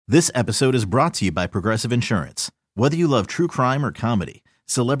This episode is brought to you by Progressive Insurance. Whether you love true crime or comedy,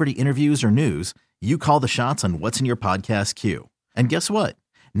 celebrity interviews or news, you call the shots on what's in your podcast queue. And guess what?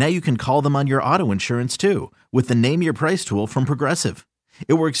 Now you can call them on your auto insurance too with the Name Your Price tool from Progressive.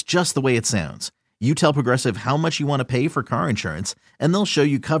 It works just the way it sounds. You tell Progressive how much you want to pay for car insurance, and they'll show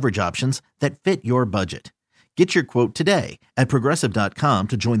you coverage options that fit your budget. Get your quote today at Progressive.com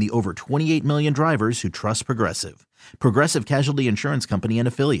to join the over 28 million drivers who trust Progressive. Progressive Casualty Insurance Company and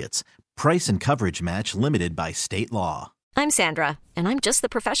Affiliates. Price and coverage match limited by state law. I'm Sandra, and I'm just the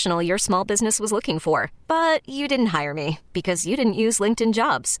professional your small business was looking for. But you didn't hire me because you didn't use LinkedIn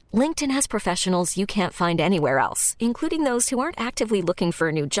Jobs. LinkedIn has professionals you can't find anywhere else, including those who aren't actively looking for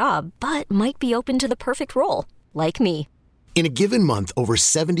a new job, but might be open to the perfect role, like me. In a given month, over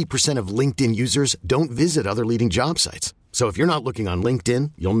 70% of LinkedIn users don't visit other leading job sites. So if you're not looking on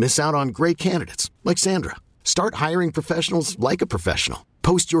LinkedIn, you'll miss out on great candidates like Sandra. Start hiring professionals like a professional.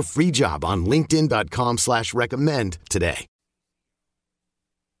 Post your free job on linkedin.com/recommend today.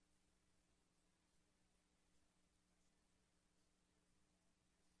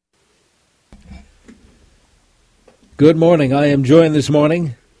 Good morning. I am joined this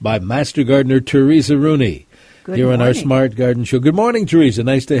morning by Master Gardener Teresa Rooney. Good here morning. On our Smart Garden Show. Good morning, Teresa.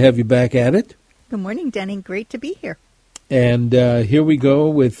 Nice to have you back at it. Good morning, Denny. Great to be here. And here we go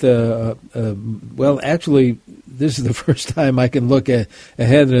with, well, actually, this is the first time I can look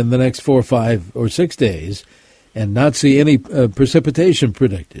ahead in the next 4, 5, or 6 days and not see any precipitation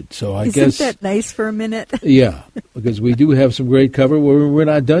predicted. So I guess... Isn't that nice for a minute? Yeah, because we do have some great cover. We're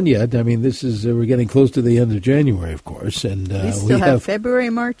not done yet. I mean, this is we're getting close to the end of January, of course. And we still have February,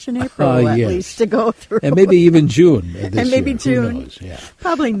 March, and April at least to go through. And maybe even June this And maybe year. June. Who knows? Yeah.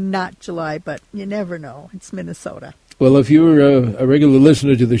 Probably not July, but you never know. It's Minnesota. Well, if you're a regular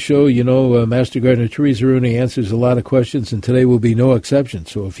listener to the show, you know Master Gardener Teresa Rooney answers a lot of questions, and today will be no exception.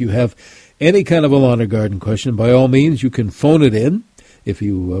 So if you have any kind of a lawn or garden question, by all means, you can phone it in if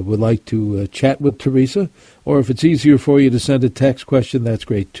you would like to chat with Teresa, or if it's easier for you to send a text question, that's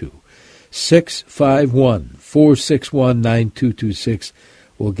great too. 651-461-9226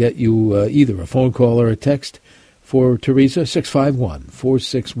 will get you either a phone call or a text for Teresa,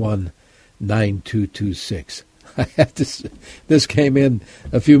 651-461-9226. I have to say, this came in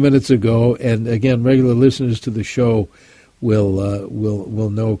a few minutes ago, and again, regular listeners to the show will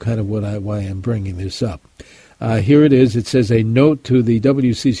know kind of why I'm bringing this up. Here it is. It says, a note to the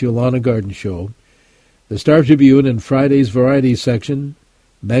WCCO Lawn and Garden Show. The Star Tribune in Friday's Variety section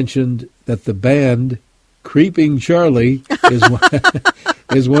mentioned that the band Creeping Charlie is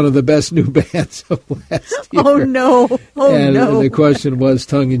one of the best new bands of last year. Oh, no. And the question was,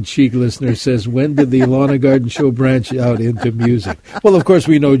 tongue-in-cheek listener says, when did the Lawn and Garden Show branch out into music? Well, of course,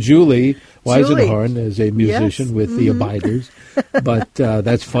 we know Julie Weisenhorn as a musician with the Abiders, but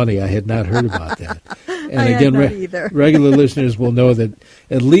that's funny. I had not heard about that. And again, regular listeners will know that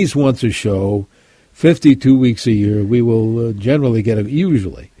at least once a show, 52 weeks a year, we will generally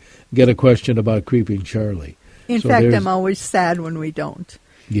usually get a question about Creeping Charlie. In fact, I'm always sad when we don't.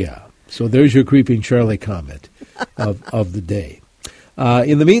 Yeah. So there's your Creeping Charlie comment of the day.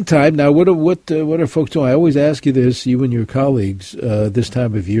 In the meantime, now what are folks doing? I always ask you this, you and your colleagues, this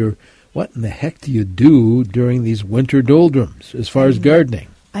time of year. What in the heck do you do during these winter doldrums as far as gardening?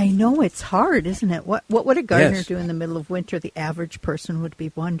 I know it's hard, isn't it? What would a gardener do in the middle of winter? The average person would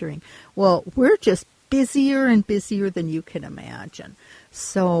be wondering. Well, we're just busier and busier than you can imagine.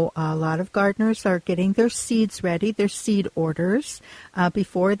 So a lot of gardeners are getting their seeds ready, their seed orders.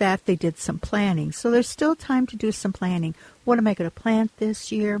 Before that, they did some planning. So there's still time to do some planning. What am I going to plant this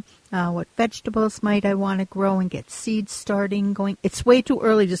year? What vegetables might I want to grow and get seeds starting going? It's way too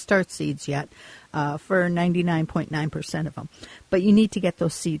early to start seeds yet for 99.9% of them. But you need to get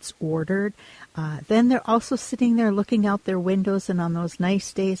those seeds ordered. Then they're also sitting there looking out their windows, and on those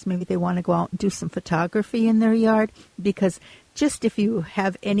nice days, maybe they want to go out and do some photography in their yard, because just if you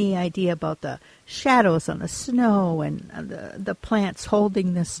have any idea about the shadows on the snow and the plants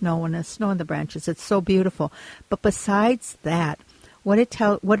holding the snow and the snow in the branches, it's so beautiful. But besides that, what it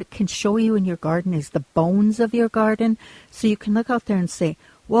can show you in your garden is the bones of your garden. So you can look out there and say,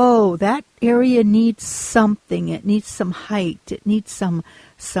 whoa, that area needs something. It needs some height. It needs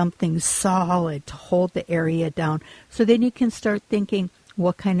something solid to hold the area down. So then you can start thinking,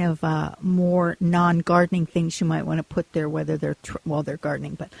 what kind of more non-gardening things you might want to put there, whether they're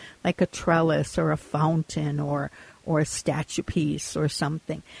gardening, but like a trellis or a fountain or a statue piece or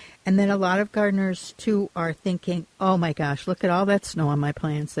something. And then a lot of gardeners, too, are thinking, oh, my gosh, look at all that snow on my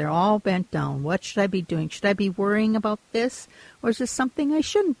plants. They're all bent down. What should I be doing? Should I be worrying about this, or is this something I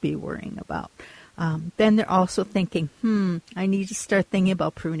shouldn't be worrying about? Then they're also thinking, I need to start thinking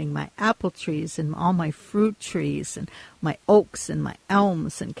about pruning my apple trees and all my fruit trees and my oaks and my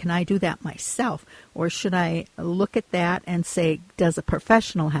elms, and can I do that myself? Or should I look at that and say, does a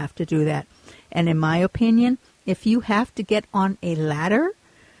professional have to do that? And in my opinion, if you have to get on a ladder,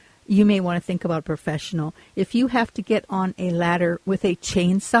 you may want to think about a professional. If you have to get on a ladder with a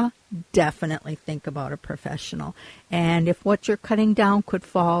chainsaw, definitely think about a professional. And if what you're cutting down could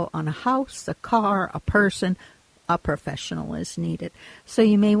fall on a house, a car, a person, a professional is needed. So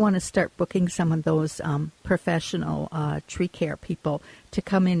you may want to start booking some of those professional tree care people to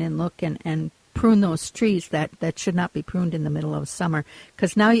come in and look and prune those trees that should not be pruned in the middle of summer.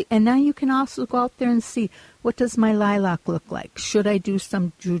 Because now you can also go out there and see, what does my lilac look like? Should I do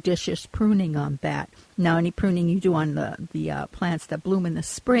some judicious pruning on that? Now, any pruning you do on the plants that bloom in the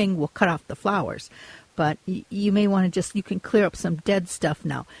spring will cut off the flowers. But you may want to you can clear up some dead stuff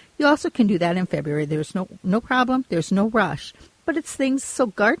now. You also can do that in February. There's no problem. There's no rush. But it's things, so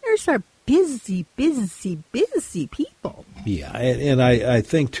gardeners are busy people. Yeah, and I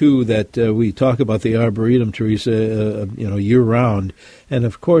think, too, that we talk about the Arboretum, Teresa, year-round. And,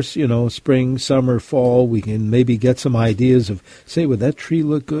 of course, spring, summer, fall, we can maybe get some ideas of, say, would that tree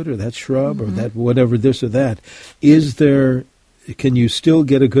look good, or that shrub, or that whatever, this or that. Can you still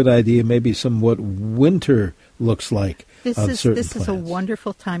get a good idea, maybe what winter looks like? This is a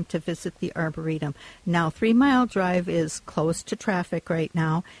wonderful time to visit the Arboretum. Now, 3 Mile Drive is close to traffic right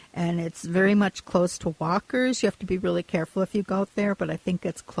now, and it's very much close to walkers. You have to be really careful if you go out there, but I think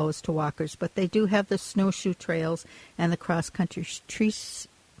it's close to walkers. But they do have the snowshoe trails and the cross-country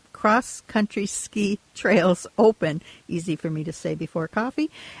ski trails open. Easy for me to say before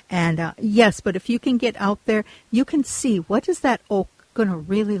coffee. And yes, but if you can get out there, you can see, what does that oak going to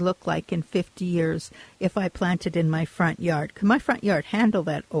really look like in 50 years if I plant it in my front yard? Can my front yard handle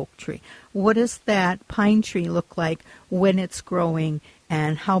that oak tree? What does that pine tree look like when it's growing,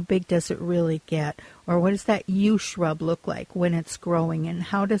 and how big does it really get? Or what does that yew shrub look like when it's growing, and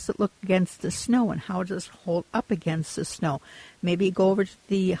how does it look against the snow, and how does it hold up against the snow? Maybe go over to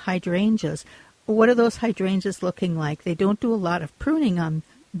the hydrangeas. What are those hydrangeas looking like? They don't do a lot of pruning on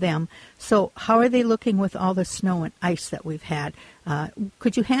them. So how are they looking with all the snow and ice that we've had?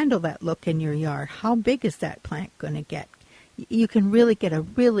 Could you handle that look in your yard? How big is that plant going to get? You can really get a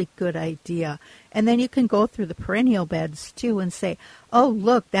really good idea. And then you can go through the perennial beds too and say, oh,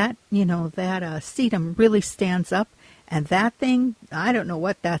 look, that sedum really stands up. And that thing, I don't know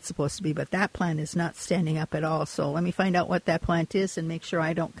what that's supposed to be, but that plant is not standing up at all. So let me find out what that plant is and make sure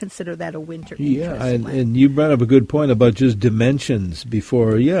I don't consider that a winter interest plant. And you brought up a good point about just dimensions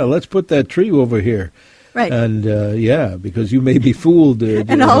before. Yeah, let's put that tree over here. Right. And, because you may be fooled.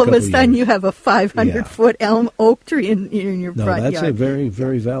 And all of a sudden you have a 500-foot elm oak tree in your front yard. No, that's a very,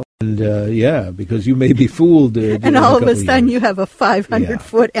 very valid. And, because you may be fooled. And all of a sudden you have a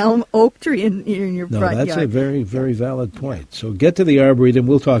 500-foot elm oak tree in your front yard. No, that's a very, very valid point. So get to the Arboretum.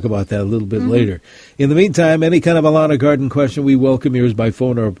 We'll talk about that a little bit later. In the meantime, any kind of a lawn or garden question, we welcome yours by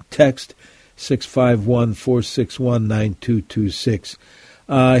phone or text, 651-461-9226.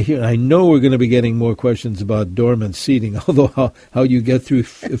 Here, I know we're going to be getting more questions about dormant seeding, although how you get through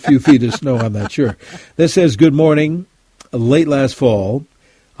a few feet of snow, I'm not sure. This says, good morning. Late last fall,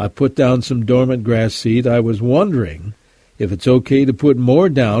 I put down some dormant grass seed. I was wondering if it's okay to put more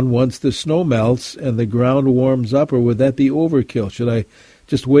down once the snow melts and the ground warms up, or would that be overkill? Should I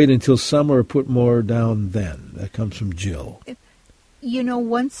just wait until summer or put more down then? That comes from Jill.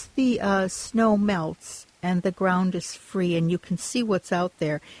 Once the snow melts and the ground is free and you can see what's out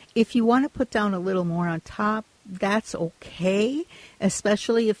there, if you want to put down a little more on top, that's okay,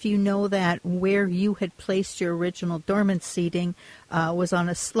 especially if you know that where you had placed your original dormant seeding was on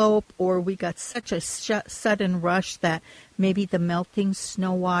a slope, or we got such a sudden rush that maybe the melting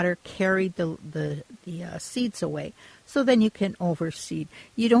snow water carried the seeds away. So then you can overseed.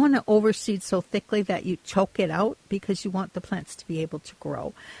 You don't want to overseed so thickly that you choke it out, because you want the plants to be able to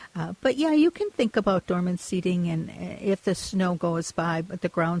grow. But yeah, you can think about dormant seeding, and if the snow goes by but the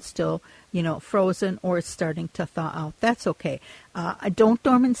ground's still, frozen, or it's starting to thaw out, that's okay. Don't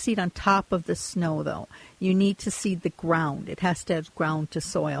dormant seed on top of the snow, though. You need to seed the ground. It has to have ground to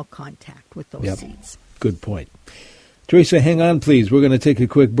soil contact with those seeds. Good point. Teresa, hang on, please. We're going to take a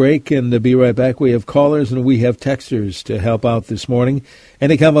quick break and be right back. We have callers and we have texters to help out this morning.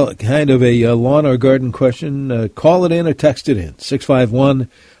 Any kind of a lawn or garden question, call it in or text it in,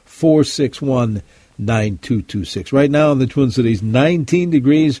 651-461-9226. Right now in the Twin Cities, 19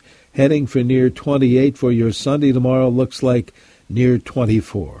 degrees, heading for near 28 for your Sunday. Tomorrow looks like near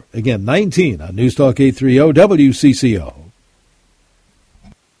 24. Again, 19 on News Talk 830 WCCO.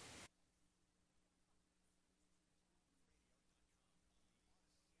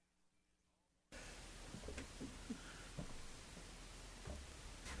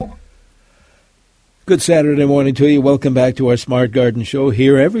 Good Saturday morning to you. Welcome back to our Smart Garden Show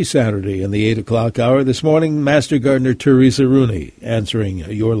here every Saturday in the 8 o'clock hour. This morning, Master Gardener Teresa Rooney answering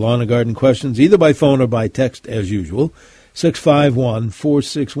your lawn and garden questions either by phone or by text as usual,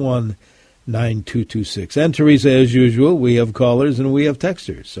 651-461-9226. And Teresa, as usual, we have callers and we have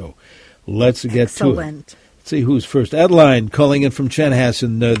texters, so let's get to it. Let's see who's first. Adeline calling in from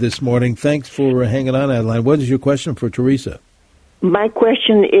Chanhassen this morning. Thanks for hanging on, Adeline. What is your question for Teresa? My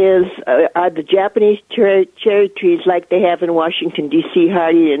question is, are the Japanese cherry trees like they have in Washington, D.C.,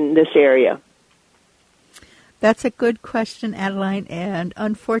 hardy in this area? That's a good question, Adeline, and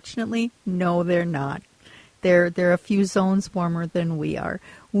unfortunately, no, they're not. They're a few zones warmer than we are.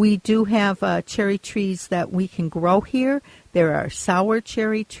 We do have cherry trees that we can grow here. There are sour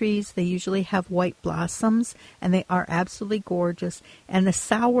cherry trees. They usually have white blossoms, and they are absolutely gorgeous. And the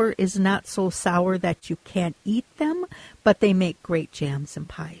sour is not so sour that you can't eat them, but they make great jams and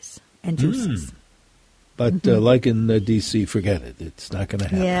pies and juices. But like in D.C., forget it. It's not going to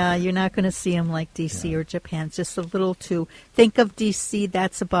happen. Yeah, you're not going to see them like D.C. or Japan. It's just a little too... Think of D.C.,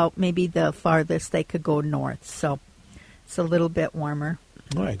 that's about maybe the farthest they could go north. So it's a little bit warmer.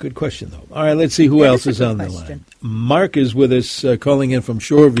 All right, good question, though. All right, let's see who else is on the line. Mark is with us, calling in from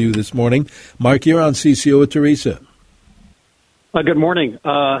Shoreview this morning. Mark, you're on CCO with Teresa. Good morning.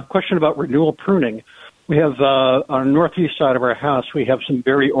 Question about renewal pruning. We have, on the northeast side of our house, we have some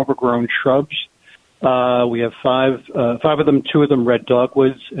very overgrown shrubs. We have five of them, 2 of them red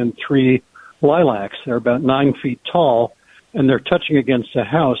dogwoods, and 3 lilacs. They're about 9 feet tall, and they're touching against the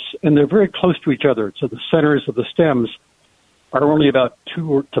house, and they're very close to each other. So the centers of the stems are only about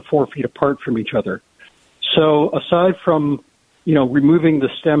 2 to 4 feet apart from each other. So aside from, removing the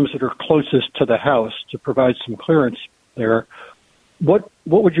stems that are closest to the house to provide some clearance there, what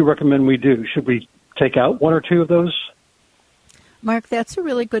would you recommend we do? Should we take out 1 or 2 of those? Mark, that's a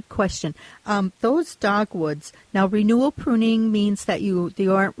really good question. Those dogwoods, now renewal pruning means that you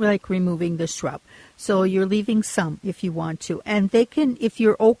aren't like removing the shrub. So you're leaving some if you want to. And they can, if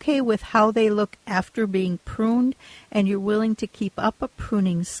you're okay with how they look after being pruned and you're willing to keep up a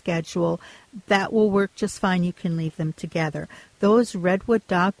pruning schedule, that will work just fine. You can leave them together. Those redwood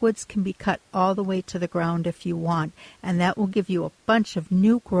dogwoods can be cut all the way to the ground if you want, and that will give you a bunch of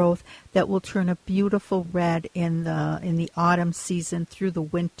new growth that will turn a beautiful red in the autumn season through the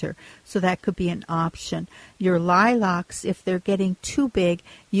winter. So that could be an option. Your lilacs, if they're getting too big,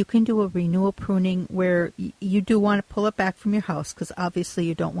 you can do a renewal pruning where you do want to pull it back from your house because obviously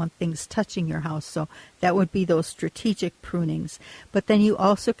you don't want things touching your house. So that would be those strategic prunings. But then you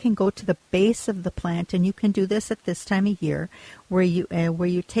also can go to the base of the plant, and you can do this at this time of year, where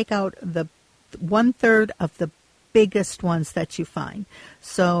you take out the 1/3 of the biggest ones that you find.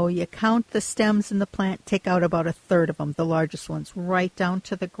 So you count the stems in the plant, take out about 1/3 of them, the largest ones, right down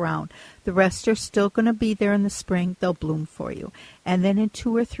to the ground. The rest are still going to be there in the spring. They'll bloom for you. And then in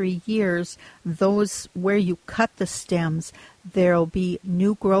 2 or 3 years, those where you cut the stems, there'll be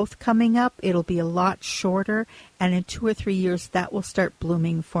new growth coming up. It'll be a lot shorter. And in 2 or 3 years, that will start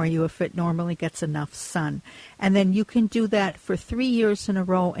blooming for you if it normally gets enough sun. And then you can do that for 3 years in a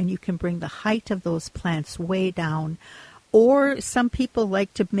row, and you can bring the height of those plants way down. Or some people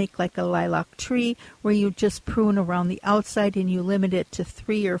like to make like a lilac tree where you just prune around the outside and you limit it to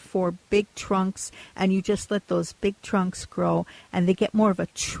 3 or 4 big trunks, and you just let those big trunks grow, and they get more of a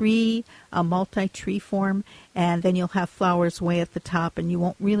tree, a multi-tree form, and then you'll have flowers way at the top, and you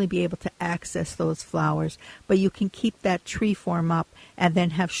won't really be able to access those flowers. But you can keep that tree form up and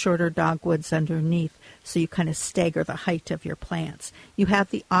then have shorter dogwoods underneath, so you kind of stagger the height of your plants. You have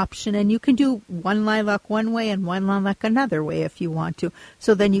the option, and you can do one lilac one way and one lilac another way if you want to.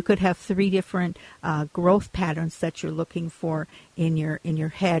 So then you could have 3 different growth patterns that you're looking for in your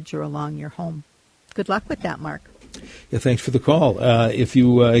hedge or along your home. Good luck with that, Mark. Yeah, thanks for the call. If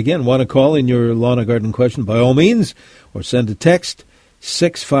you, again, want to call in your lawn and garden question, by all means, or send a text,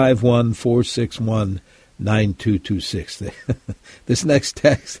 651-461-9226. This next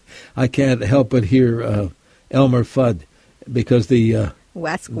text, I can't help but hear Elmer Fudd, because the...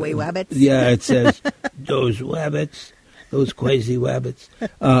 Wasquay wabbits. Yeah, it says, those wabbits, those crazy wabbits.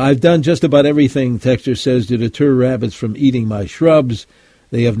 I've done just about everything, texter says, to deter rabbits from eating my shrubs.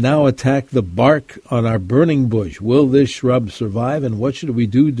 They have now attacked the bark on our burning bush. Will this shrub survive, and what should we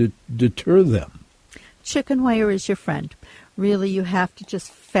do to deter them? Chicken wire is your friend. Really, you have to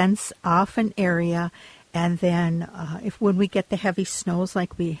just fence off an area, and then when we get the heavy snows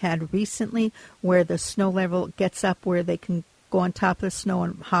like we had recently, where the snow level gets up where they can go on top of the snow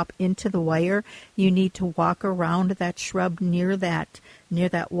and hop into the wire, you need to walk around that shrub near that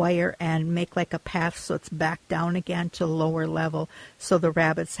wire and make like a path so it's back down again to lower level. So the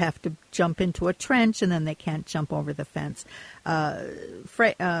rabbits have to jump into a trench and then they can't jump over the fence.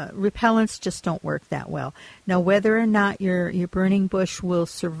 Repellents just don't work that well. Now, whether or not your burning bush will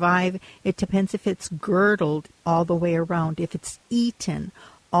survive, it depends if it's girdled all the way around. If it's eaten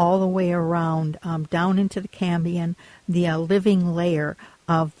all the way around down into the cambium, the living layer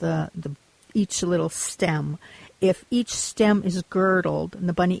of the each little stem. If each stem is girdled and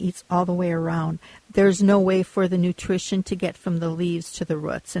the bunny eats all the way around, there's no way for the nutrition to get from the leaves to the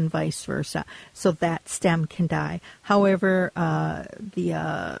roots and vice versa. So that stem can die. However,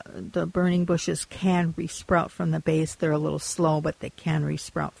 the burning bushes can resprout from the base. They're a little slow, but they can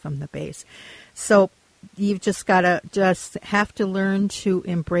resprout from the base. So you've just got to have to learn to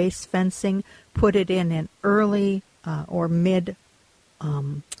embrace fencing, put it in early or mid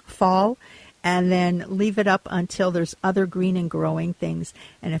fall, and then leave it up until there's other green and growing things.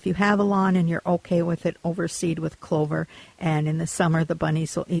 And if you have a lawn and you're okay with it, overseed with clover. And in the summer, the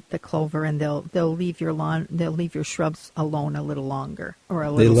bunnies will eat the clover, and they'll leave your lawn, they'll leave your shrubs alone a little longer or a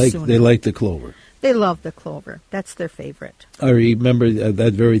little sooner. They like the clover. They love the clover. That's their favorite. I remember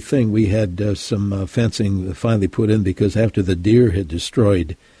that very thing. We had some fencing finally put in because after the deer had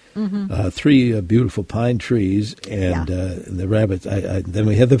destroyed 3 beautiful pine trees and the rabbits, then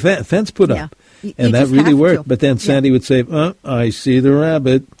we had the fence put up. And that really worked. But then Sandy would say, I see the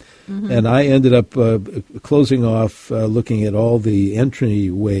rabbit. And I ended up closing off, looking at all the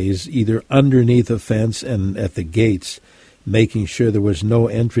entryways, either underneath a fence and at the gates, making sure there was no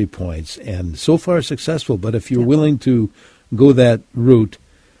entry points, and so far successful. But if you're willing to go that route,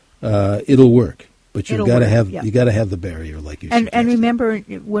 it'll work. But you got to have the barrier, like you said. And remember,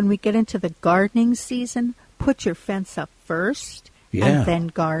 when we get into the gardening season, put your fence up first and then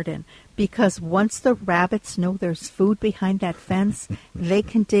garden. Because once the rabbits know there's food behind that fence, they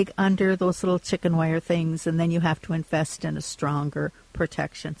can dig under those little chicken wire things, and then you have to invest in a stronger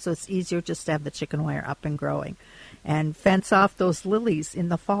protection. So it's easier just to have the chicken wire up and growing. And fence off those lilies in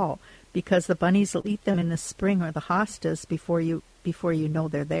the fall, because the bunnies will eat them in the spring, or the hostas, before you know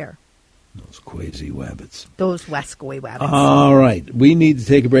they're there. Those crazy wabbits. Those Wascoe wabbits. All right. We need to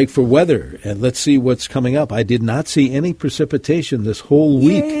take a break for weather, and let's see what's coming up. I did not see any precipitation this whole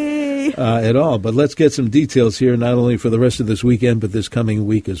week at all, but let's get some details here, not only for the rest of this weekend, but this coming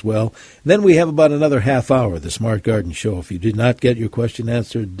week as well. Then we have about another half hour, the Smart Garden Show. If you did not get your question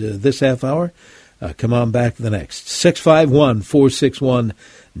answered this half hour, come on back to the next.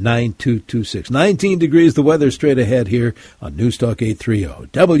 651-461-9226. 19 degrees, the weather straight ahead here on News Talk 830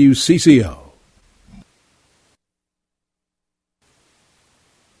 WCCO.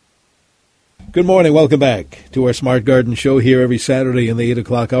 Good morning. Welcome back to our Smart Garden Show here every Saturday in the 8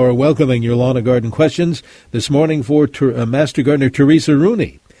 o'clock hour, welcoming your lawn and garden questions. This morning for Master Gardener Teresa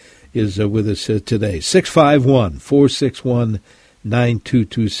Rooney is with us today.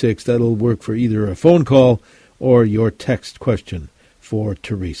 651-461-9226. That'll work for either a phone call or your text question for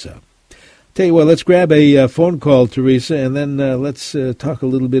Teresa. Tell you what, let's grab a phone call, Teresa, and then let's talk a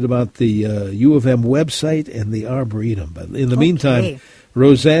little bit about the U of M website and the Arboretum. But in the meantime,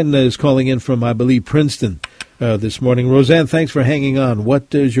 Roseanne is calling in from, I believe, Princeton this morning. Roseanne, thanks for hanging on.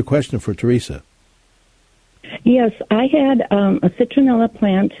 What is your question for Teresa? Yes, I had a citronella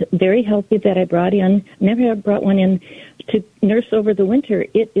plant, very healthy, that I brought in. Never have brought one in to nurse over the winter.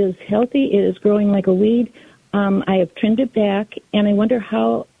 It is healthy. It is growing like a weed. I have trimmed it back, and I wonder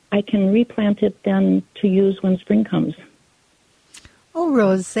how I can replant it then to use when spring comes. Oh,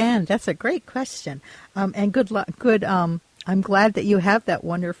 Roseanne, that's a great question. And good luck. I'm glad that you have that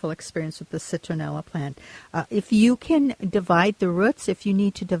wonderful experience with the citronella plant. If you can divide the roots, if you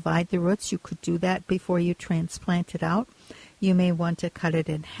need to divide the roots, you could do that before you transplant it out. You may want to cut it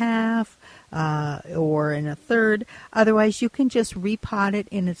in half or in a third. Otherwise, you can just repot it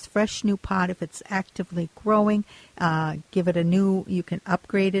in its fresh new pot if it's actively growing. Give it you can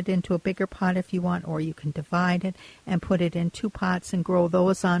upgrade it into a bigger pot if you want, or you can divide it and put it in 2 pots and grow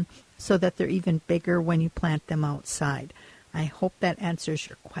those on so that they're even bigger when you plant them outside. I hope that answers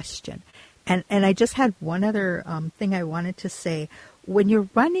your question. And I just had one other thing I wanted to say. When you're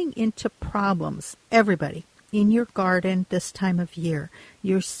running into problems, everybody, in your garden this time of year,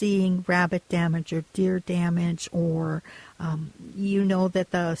 you're seeing rabbit damage or deer damage, or you know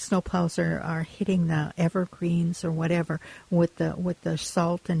that the snowplows are hitting the evergreens or whatever with the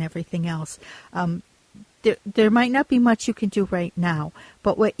salt and everything else. there might not be much you can do right now,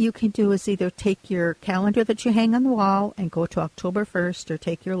 but what you can do is either take your calendar that you hang on the wall and go to October 1st, or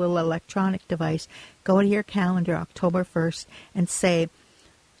take your little electronic device, go to your calendar October 1st, and say,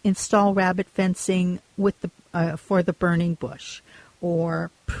 install rabbit fencing with for the burning bush, or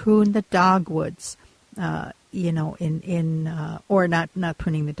prune the dogwoods, or not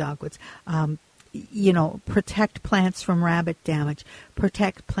pruning the dogwoods. Protect plants from rabbit damage,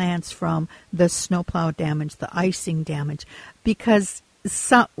 protect plants from the snowplow damage, the icing damage, because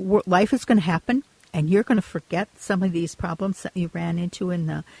life is going to happen, and you're going to forget some of these problems that you ran into in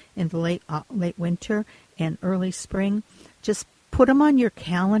the late winter and early spring. Just put them on your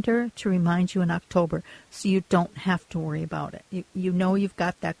calendar to remind you in October, so you don't have to worry about it. You've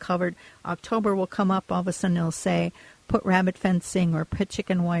got that covered. October will come up, all of a sudden it'll say, put rabbit fencing or put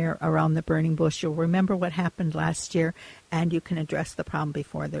chicken wire around the burning bush. You'll remember what happened last year, and you can address the problem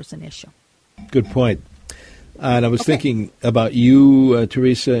before there's an issue. Good point. And I was thinking about you,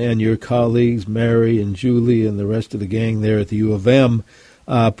 Teresa, and your colleagues, Mary and Julie and the rest of the gang there at the U of M,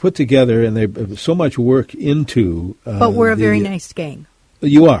 put together, and they so much work into... but we're a very nice gang.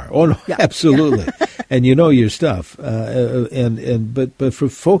 You are. Oh, no, yeah. Absolutely. Yeah. And you know your stuff. But for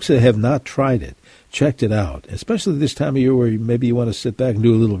folks that have not tried it, checked it out, especially this time of year where maybe you want to sit back and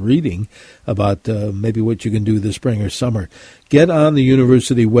do a little reading about maybe what you can do this spring or summer. Get on the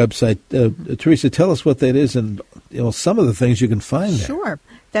university website. Teresa, tell us what that is and some of the things you can find there. Sure.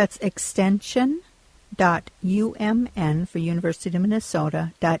 That's extension.umn for University of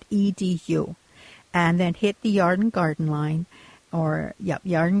Minnesota .edu. And then hit the Yard and Garden line. Yard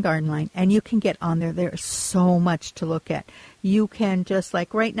and Garden line, and you can get on there. There's so much to look at. You can just,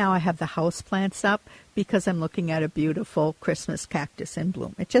 like right now I have the house plants up because I'm looking at a beautiful Christmas cactus in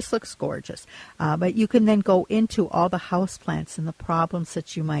bloom. It just looks gorgeous. But you can then go into all the house plants and the problems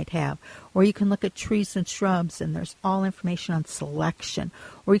that you might have. Or you can look at trees and shrubs, and there's all information on selection.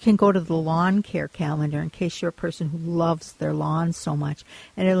 Or you can go to the lawn care calendar in case you're a person who loves their lawn so much.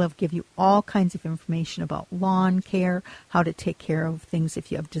 And it'll give you all kinds of information about lawn care, how to take care of things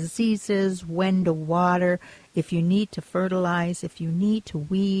if you have diseases, when to water, if you need to fertilize, if you need to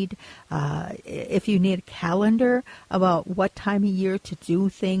weed, if you need a calendar about what time of year to do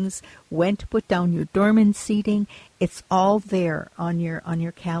things, when to put down your dormant seeding. It's all there on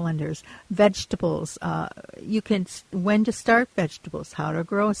your calendars. Vegetables, when to start vegetables, how to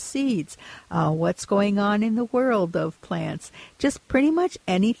grow seeds, what's going on in the world of plants. Just pretty much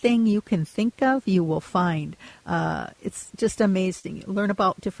anything you can think of, you will find. It's just amazing. You learn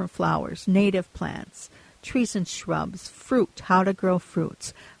about different flowers, native plants, trees and shrubs, fruit, how to grow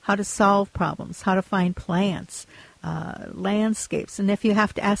fruits, how to solve problems, how to find plants, landscapes. And if you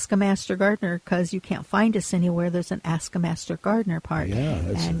have to ask a master gardener because you can't find us anywhere, there's an Ask a Master Gardener part. Yeah,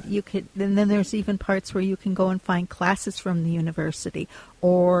 and then there's even parts where you can go and find classes from the university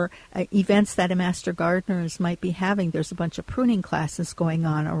or events that a master gardeners might be having. There's a bunch of pruning classes going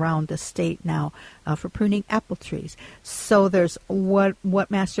on around the state now for pruning apple trees. So there's what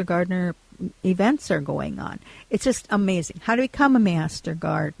master gardener events are going on. It's just amazing. How to become a master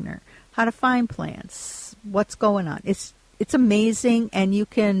gardener, how to find plants, what's going on. It's amazing, and you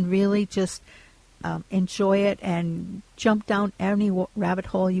can really just enjoy it and jump down any rabbit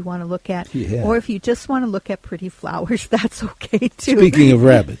hole you want to look at. Yeah. Or if you just want to look at pretty flowers, that's okay too. Speaking of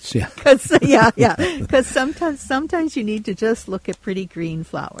rabbits, yeah. Because sometimes you need to just look at pretty green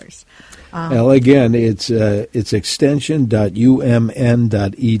flowers. Well, again, it's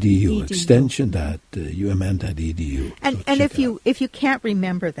extension.umn.edu. Extension.umn.edu. And if you can't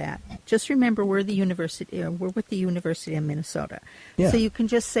remember that, just remember we're with the University of Minnesota. Yeah. So you can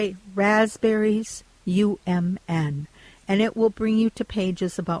just say raspberries UMN. And it will bring you to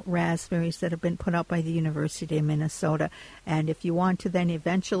pages about raspberries that have been put out by the University of Minnesota. And if you want to, then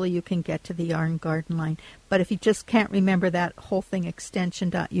eventually you can get to the Yard and Garden line. But if you just can't remember that whole thing,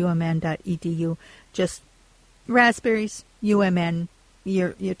 extension.umn.edu, just raspberries, UMN,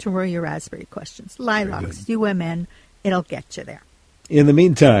 to where your raspberry questions. Lilacs, UMN, it'll get you there. In the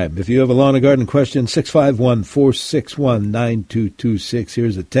meantime, if you have a lawn and garden question, 651-461-9226.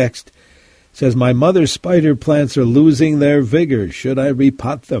 Here's a text. It says, my mother's spider plants are losing their vigor. Should I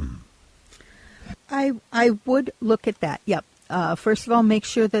repot them? I would look at that. Yep. First of all, make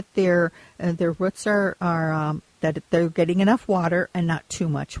sure that their roots are that they're getting enough water and not too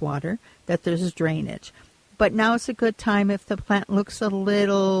much water, that there's drainage. But now is a good time if the plant looks a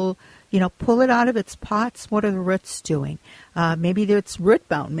little pull it out of its pots. What are the roots doing? Maybe it's root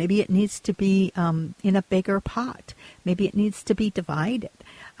bound. Maybe it needs to be in a bigger pot. Maybe it needs to be divided.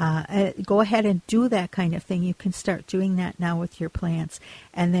 Go ahead and do that kind of thing. You can start doing that now with your plants,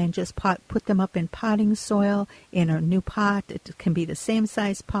 and then just put them up in potting soil in a new pot. It can be the same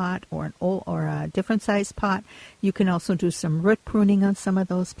size pot or an old or a different size pot. You can also do some root pruning on some of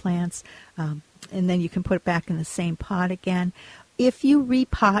those plants, and then you can put it back in the same pot again. If you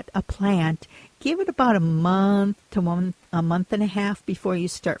repot a plant, give it about a month to a month and a half before you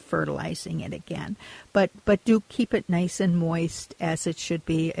start fertilizing it again. But do keep it nice and moist as it should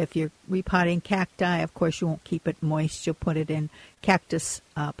be. If you're repotting cacti, of course you won't keep it moist. You'll put it in cactus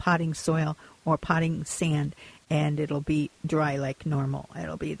potting soil or potting sand, and it'll be dry like normal.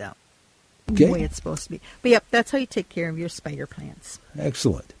 It'll be the way it's supposed to be. But yep, that's how you take care of your spider plants.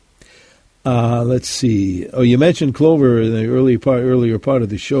 Excellent. Let's see. Oh, you mentioned clover in the earlier part of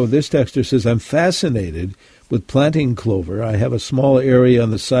the show. This texter says, I'm fascinated with planting clover. I have a small area on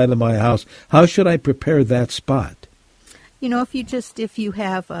the side of my house. How should I prepare that spot? If you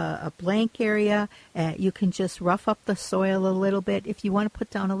have a blank area, you can just rough up the soil a little bit. If you want to put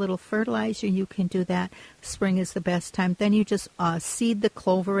down a little fertilizer, you can do that. Spring is the best time. Then you just seed the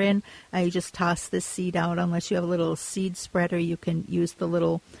clover in. You just toss the seed out. Unless you have a little seed spreader, you can use the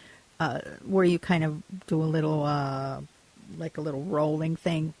little where you kind of do a little like a little rolling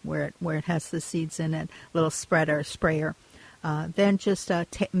thing where it has the seeds in it, little sprayer. Then just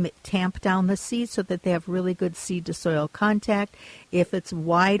tamp down the seeds so that they have really good seed to soil contact. If it's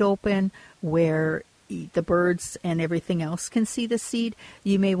wide open where the birds and everything else can see the seed,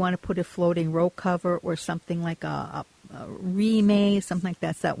 you may want to put a floating row cover or something like a remay, something like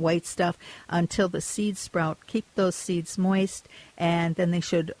that's that white stuff, until the seeds sprout. Keep those seeds moist, and then they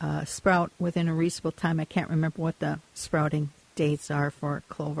should sprout within a reasonable time. I can't remember what the sprouting dates are for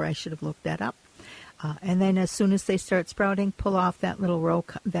clover. I should have looked that up. And then as soon as they start sprouting, pull off that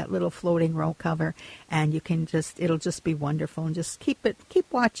little floating row cover, and it'll just be wonderful. And just keep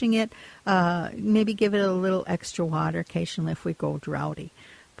watching it. Maybe give it a little extra water occasionally if we go droughty.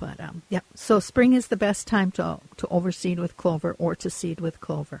 But so spring is the best time to overseed with clover or to seed with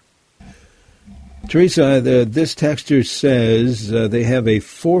clover. Teresa, this texter says they have a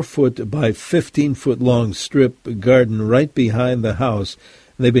 4-foot by 15-foot long strip garden right behind the house.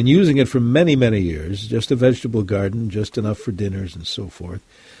 They've been using it for many, many years, just a vegetable garden, just enough for dinners and so forth.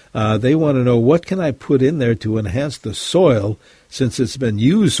 They want to know, what can I put in there to enhance the soil since it's been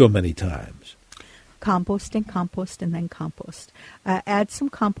used so many times? Compost and compost and then compost. Add some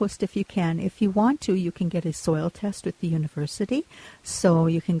compost if you can. If you want to, you can get a soil test with the university. So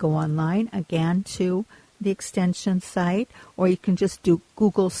you can go online, again, to the extension site, or you can just do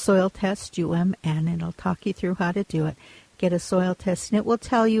Google soil test, UM, and it'll talk you through how to do it. Get a soil test, and it will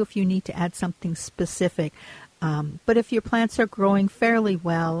tell you if you need to add something specific. But if your plants are growing fairly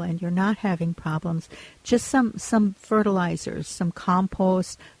well and you're not having problems, just some fertilizers, some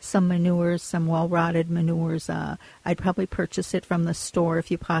compost, some manures, some well-rotted manures. I'd probably purchase it from the store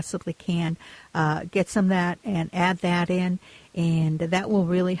if you possibly can. Get some of that and add that in, and that will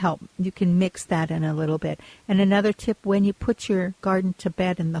really help. You can mix that in a little bit. And another tip, when you put your garden to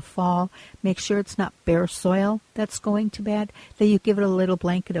bed in the fall, make sure it's not bare soil that's going to bed, that you give it a little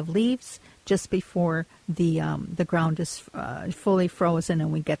blanket of leaves just before the ground is fully frozen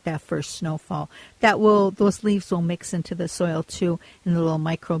and we get that first snowfall. Those leaves will mix into the soil too, and the little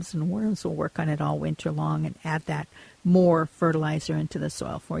microbes and worms will work on it all winter long and add that more fertilizer into the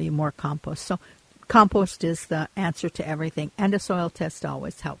soil for you, more compost. So compost is the answer to everything, and a soil test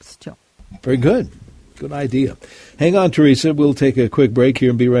always helps too. Very good. Good idea. Hang on, Teresa. We'll take a quick break here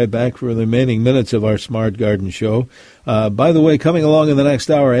and be right back for the remaining minutes of our Smart Garden Show. By the way, coming along in the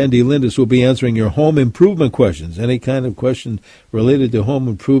next hour, Andy Lindis will be answering your home improvement questions. Any kind of question related to home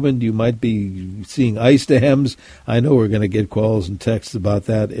improvement, you might be seeing ice dams. I know we're going to get calls and texts about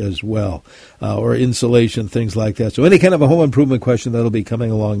that as well, or insulation, things like that. So any kind of a home improvement question, that'll be coming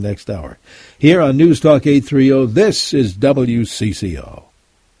along next hour. Here on News Talk 830, this is WCCO.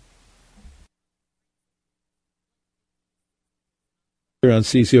 Here on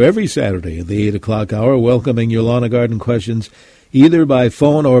CCO every Saturday at the 8 o'clock hour, welcoming your lawn and garden questions either by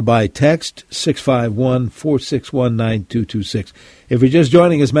phone or by text, 651-461-9226. If you're just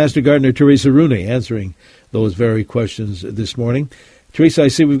joining us, Master Gardener Teresa Rooney answering those very questions this morning. Teresa, I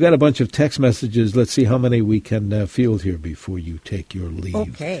see we've got a bunch of text messages. Let's see how many we can field here before you take your leave.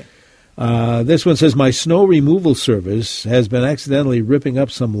 Okay. This one says, my snow removal service has been accidentally ripping up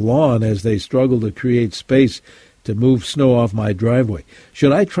some lawn as they struggle to create space to move snow off my driveway.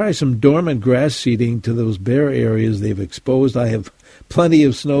 Should I try some dormant grass seeding to those bare areas they've exposed? I have plenty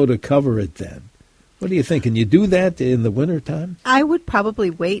of snow to cover it then. What do you think? Can you do that in the wintertime? I would probably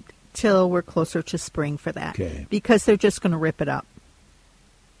wait till we're closer to spring for that. Okay. Because they're just going to rip it up.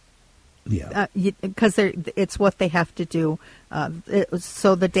 Yeah. Because it's what they have to do.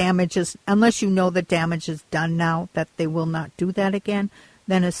 So the damage is, unless you know the damage is done now, that they will not do that again,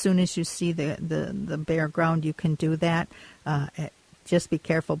 then as soon as you see the bare ground, you can do that. Just be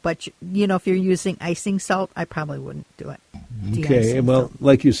careful. But, if you're using icing salt, I probably wouldn't do it. Okay. Well,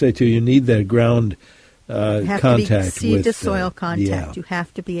 like you say, too, you need that ground contact. Seed to soil contact. Yeah. You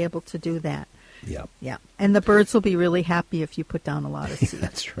have to be able to do that. Yeah. Yeah. And the birds will be really happy if you put down a lot of seed.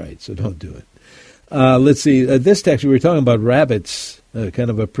 That's right. So don't do it. Let's see. This text, we were talking about rabbits, kind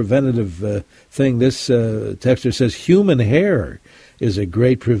of a preventative thing. This texter says human hair is a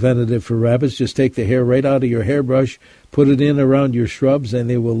great preventative for rabbits. Just take the hair right out of your hairbrush, put it in around your shrubs, and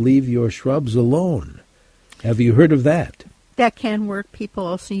they will leave your shrubs alone. Have you heard of that? That can work. People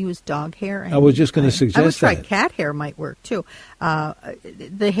also use dog hair. I was just going to suggest that. I would try cat hair might work, too.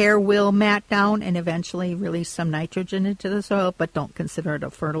 The hair will mat down and eventually release some nitrogen into the soil, but don't consider it a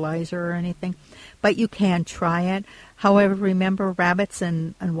fertilizer or anything. But you can try it. However, remember, rabbits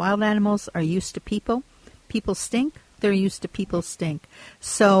and wild animals are used to people. People stink. They're used to people's stink.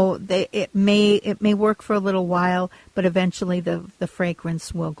 So it may work for a little while, but eventually the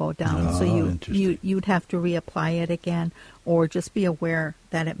fragrance will go down. So you'd have to reapply it again, or just be aware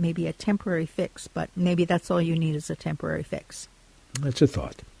that it may be a temporary fix, but maybe that's all you need is a temporary fix. That's a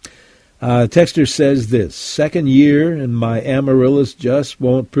thought. Texter says this: second year and my amaryllis just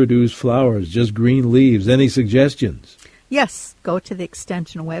won't produce flowers, just green leaves. Any suggestions? Yes, go to the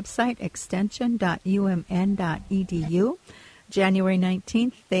Extension website, extension.umn.edu. January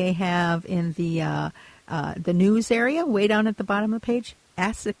 19th, they have in the news area, way down at the bottom of the page,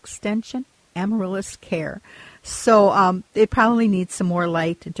 Ask Extension Amaryllis Care. So it probably needs some more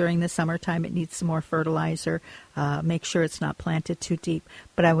light during the summertime. It needs some more fertilizer. Make sure it's not planted too deep.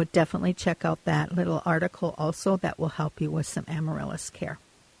 But I would definitely check out that little article also. That will help you with some amaryllis care.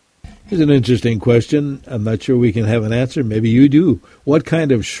 Here's an interesting question. I'm not sure we can have an answer. Maybe you do. What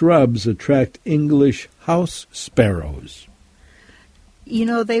kind of shrubs attract English house sparrows?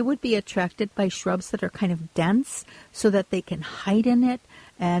 They would be attracted by shrubs that are kind of dense so that they can hide in it,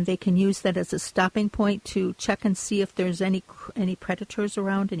 and they can use that as a stopping point to check and see if there's any predators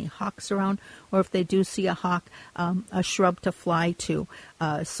around, any hawks around, or if they do see a hawk, a shrub to fly to.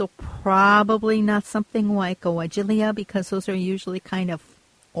 So probably not something like a weigela, because those are usually kind of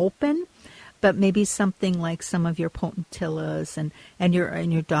open, but maybe something like some of your potentillas and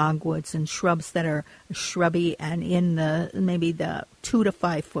your dogwoods and shrubs that are shrubby and in maybe the 2 to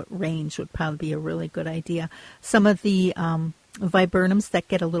 5 foot range would probably be a really good idea. Some of the viburnums that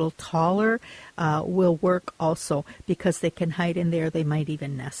get a little taller will work also because they can hide in there. They might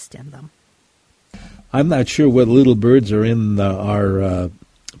even nest in them. I'm not sure what little birds are in our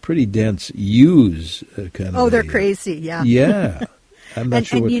pretty dense yews kind of. Oh, they're crazy, yeah. Yeah. I'm not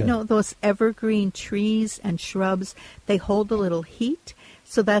sure and those evergreen trees and shrubs, they hold a little heat.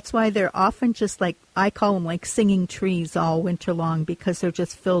 So that's why they're often just like, I call them like singing trees all winter long, because they're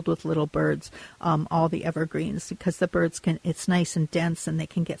just filled with little birds, all the evergreens, because the birds it's nice and dense and they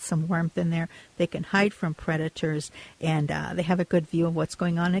can get some warmth in there. They can hide from predators, and they have a good view of what's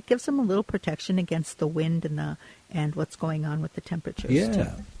going on. It gives them a little protection against the wind and what's going on with the temperatures too.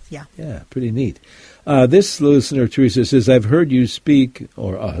 Yeah. Yeah, pretty neat. This listener, Teresa, says, I've heard you speak,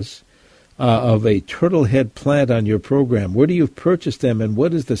 or us, of a turtlehead plant on your program. Where do you purchase them, and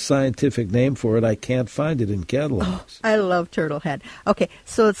what is the scientific name for it? I can't find it in catalogs. Oh, I love turtlehead. Okay,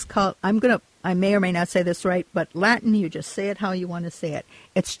 so it's called, I may or may not say this right, but Latin, you just say it how you want to say it.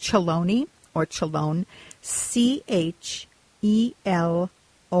 It's chelone, or chelone, Chelone.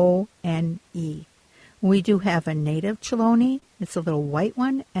 We do have a native chelone. It's a little white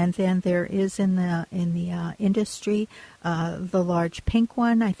one, and then there is in the industry the large pink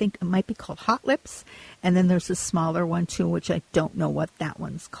one. I think it might be called Hot Lips, and then there's a smaller one too, which I don't know what that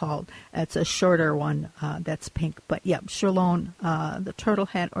one's called. It's a shorter one that's pink, but yeah, chelone, the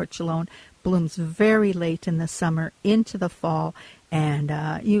turtlehead or chelone, blooms very late in the summer into the fall, and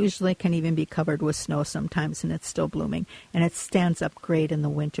usually can even be covered with snow sometimes, and it's still blooming. And it stands up great in the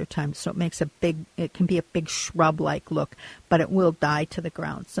wintertime, so it can be a big shrub-like look, but it will die to the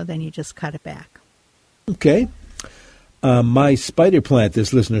ground, so then you just cut it back. Okay. My spider plant,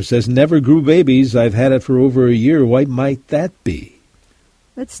 this listener says, never grew babies. I've had it for over a year. Why might that be?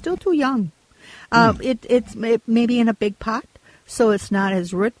 It's still too young. It may be in a big pot. so it's not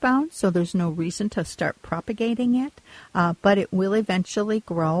as root bound, so there's no reason to start propagating it, but it will eventually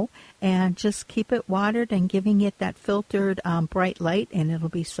grow, and just keep it watered and giving it that filtered bright light, and it'll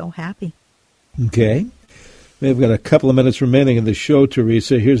be so happy. Okay. We've got a couple of minutes remaining in the show,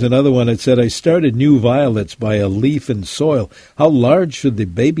 Teresa. Here's another one. It said, I started new violets by a leaf in soil. How large should the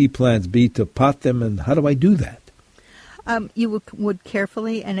baby plants be to pot them, and how do I do that? You would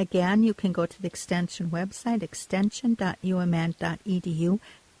carefully, and again, you can go to the Extension website, extension.umn.edu.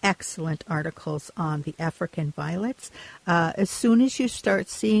 Excellent articles on the African violets. As soon as you start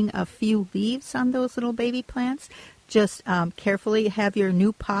seeing a few leaves on those little baby plants, just carefully have your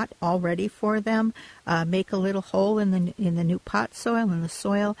new pot all ready for them. Make a little hole in the new pot soil, in the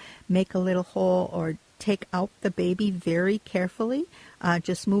soil. Make a little hole, or take out the baby very carefully.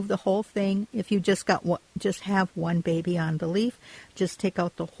 Just move the whole thing. If you just have one baby on the leaf, just take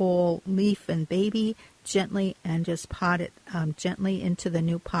out the whole leaf and baby gently, and just pot it gently into the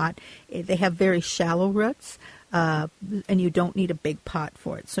new pot. They have very shallow roots, and you don't need a big pot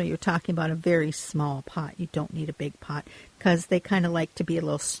for it. So you're talking about a very small pot. You don't need a big pot, because they kind of like to be a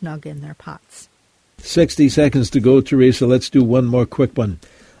little snug in their pots. 60 seconds to go, Teresa. Let's do one more quick one.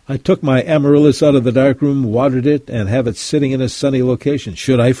 I took my amaryllis out of the darkroom, watered it, and have it sitting in a sunny location.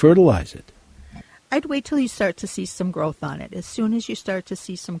 Should I fertilize it? I'd wait till you start to see some growth on it. As soon as you start to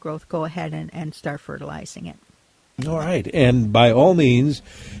see some growth, go ahead and start fertilizing it. All right. And by all means,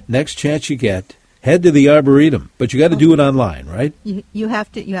 next chance you get, head to the Arboretum. But you got to do it online, right? You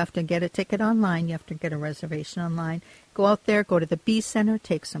have to get a ticket online. You have to get a reservation online. Go out there, go to the Bee Center,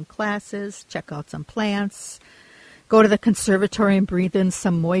 take some classes, check out some plants. Go to the conservatory and breathe in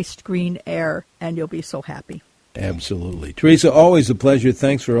some moist green air, and you'll be so happy. Absolutely. Teresa, always a pleasure.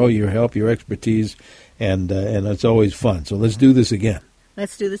 Thanks for all your help, your expertise, and it's always fun. So let's do this again.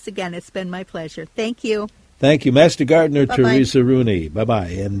 Let's do this again. It's been my pleasure. Thank you. Thank you, Master Gardener. Bye-bye. Teresa Rooney. Bye-bye.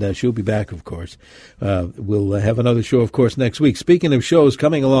 And she'll be back, of course. We'll have another show, of course, next week. Speaking of shows,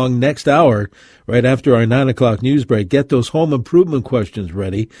 coming along next hour, right after our 9 o'clock news break, get those home improvement questions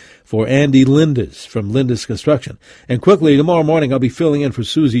ready for Andy Lindes from Lindes Construction. And quickly, tomorrow morning, I'll be filling in for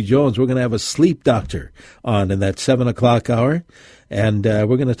Susie Jones. We're going to have a sleep doctor on in that 7 o'clock hour. And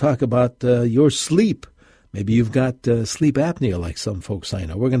we're going to talk about your sleep. Maybe you've got sleep apnea like some folks I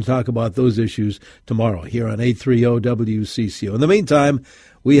know. We're going to talk about those issues tomorrow here on 830 WCCO. In the meantime,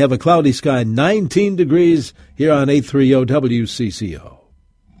 we have a cloudy sky, 19 degrees here on 830 WCCO.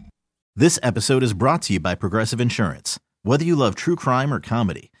 This episode is brought to you by Progressive Insurance. Whether you love true crime or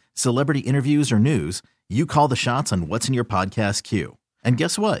comedy, celebrity interviews or news, you call the shots on what's in your podcast queue. And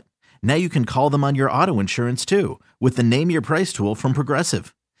guess what? Now you can call them on your auto insurance too with the Name Your Price tool from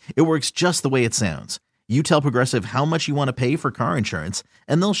Progressive. It works just the way it sounds. You tell Progressive how much you want to pay for car insurance,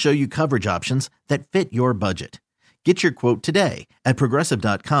 and they'll show you coverage options that fit your budget. Get your quote today at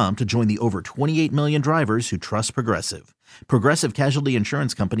Progressive.com to join the over 28 million drivers who trust Progressive. Progressive Casualty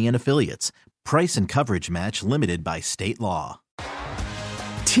Insurance Company and Affiliates. Price and coverage match limited by state law.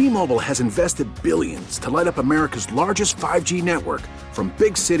 T-Mobile has invested billions to light up America's largest 5G network, from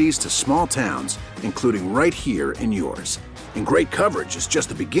big cities to small towns, including right here in yours. And great coverage is just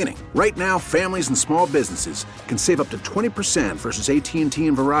the beginning. Right now, families and small businesses can save up to 20% versus AT&T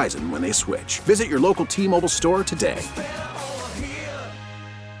and Verizon when they switch. Visit your local T-Mobile store today.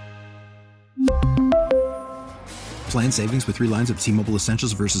 Plan savings with 3 lines of T-Mobile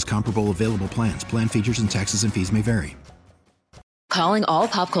Essentials versus comparable available plans. Plan features and taxes and fees may vary. Calling all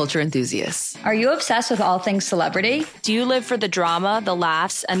pop culture enthusiasts. Are you obsessed with all things celebrity? Do you live for the drama, the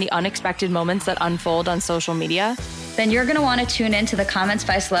laughs, and the unexpected moments that unfold on social media? Then you're going to want to tune in to the Comments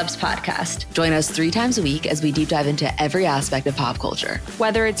by Celebs podcast. Join us 3 times a week as we deep dive into every aspect of pop culture.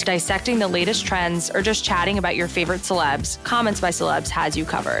 Whether it's dissecting the latest trends or just chatting about your favorite celebs, Comments by Celebs has you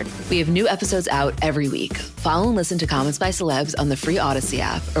covered. We have new episodes out every week. Follow and listen to Comments by Celebs on the free Odyssey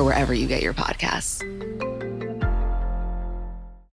app or wherever you get your podcasts.